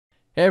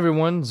Hey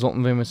everyone,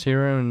 Zoltan Famous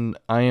here, and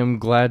I am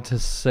glad to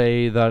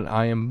say that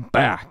I am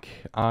back.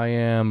 I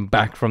am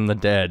back from the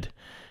dead.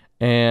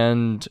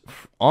 And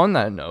on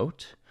that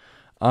note,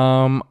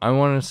 I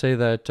want to say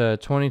that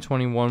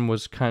 2021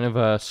 was kind of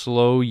a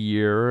slow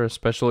year,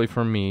 especially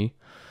for me.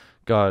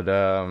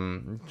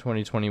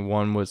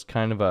 2021 was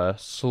kind of a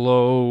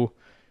slow,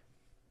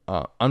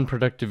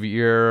 unproductive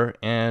year,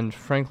 and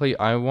frankly,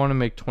 I want to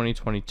make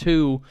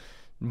 2022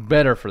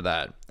 better for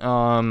that.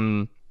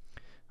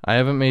 I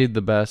haven't made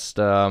the best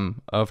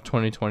of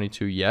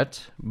 2022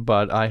 yet,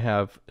 but I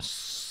have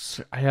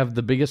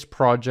the biggest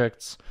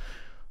projects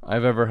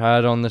I've ever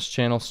had on this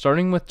channel.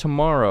 Starting with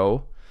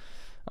tomorrow,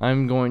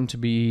 I'm going to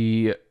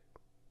be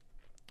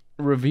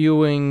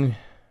reviewing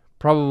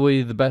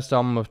probably the best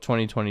album of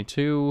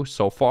 2022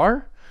 so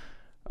far,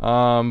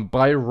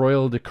 By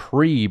Royal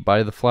Decree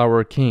by the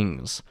Flower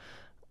Kings.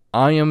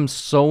 I am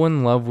so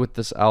in love with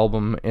this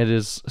album. It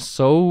is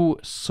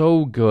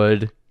so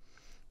good.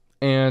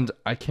 And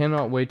I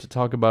cannot wait to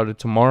talk about it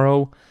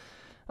tomorrow.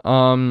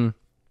 I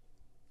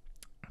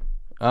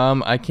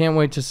can't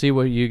wait to see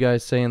what you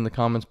guys say in the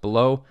comments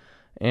below.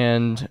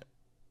 And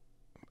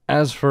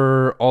as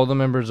for all the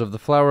members of the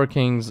Flower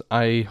Kings,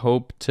 I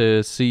hope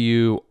to see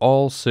you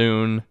all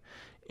soon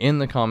in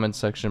the comments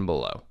section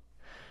below.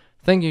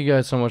 Thank you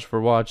guys so much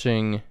for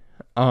watching.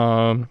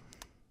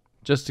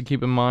 Just to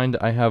keep in mind,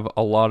 I have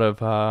a lot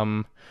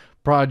of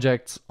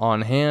projects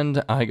on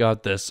hand. I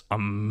got this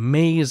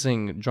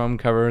amazing drum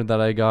cover that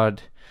I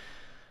got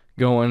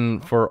going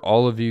for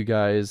all of you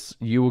guys.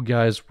 You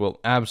guys will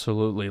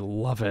absolutely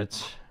love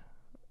it.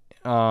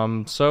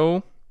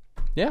 So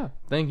yeah,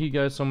 thank you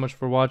guys so much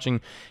for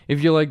watching.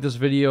 If you like this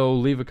video,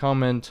 leave a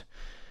comment,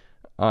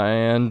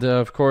 and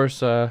of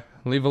course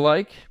leave a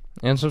like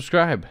and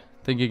subscribe.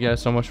 Thank you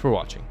guys so much for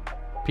watching.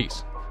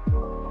 Peace.